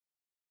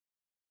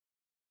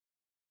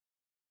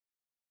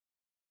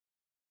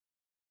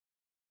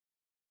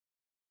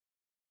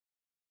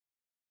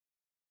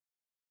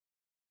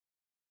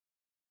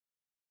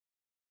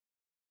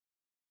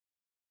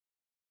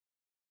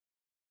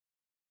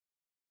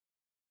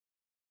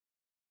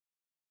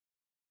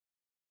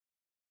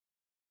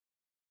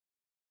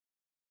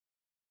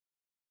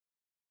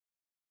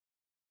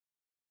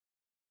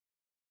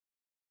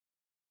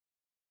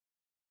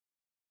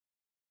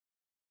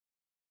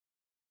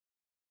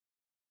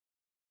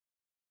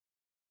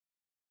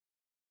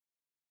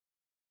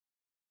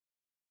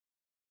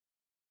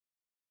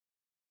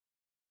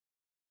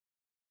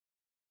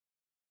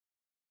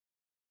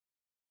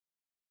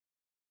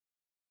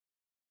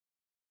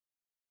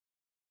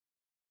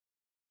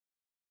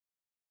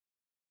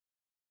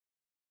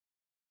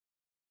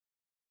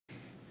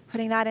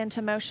Putting that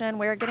into motion,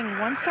 we're getting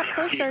one step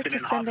closer to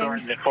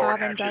sending the Bob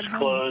forward and Doug hatch is home.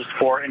 closed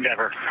for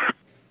Endeavour.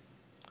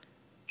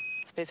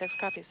 SpaceX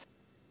copies.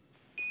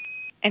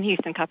 And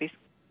Houston copies.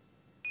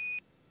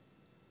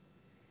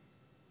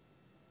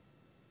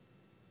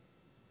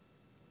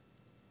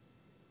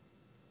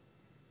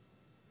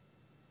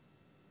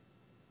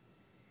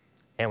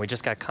 And we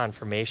just got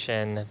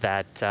confirmation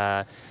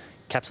that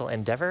capsule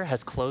Endeavour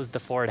has closed the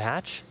forward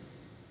hatch.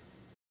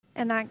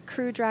 And that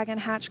Crew Dragon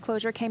hatch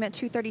closure came at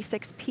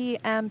 2:36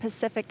 p.m.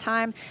 Pacific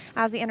time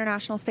as the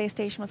International Space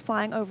Station was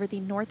flying over the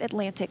North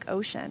Atlantic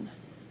Ocean.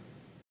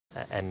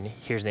 And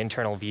here's an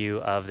internal view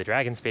of the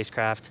Dragon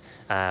spacecraft.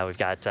 We've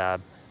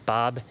got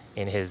Bob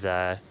in his,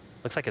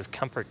 looks like his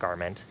comfort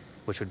garment,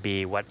 which would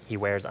be what he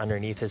wears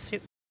underneath his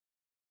suit.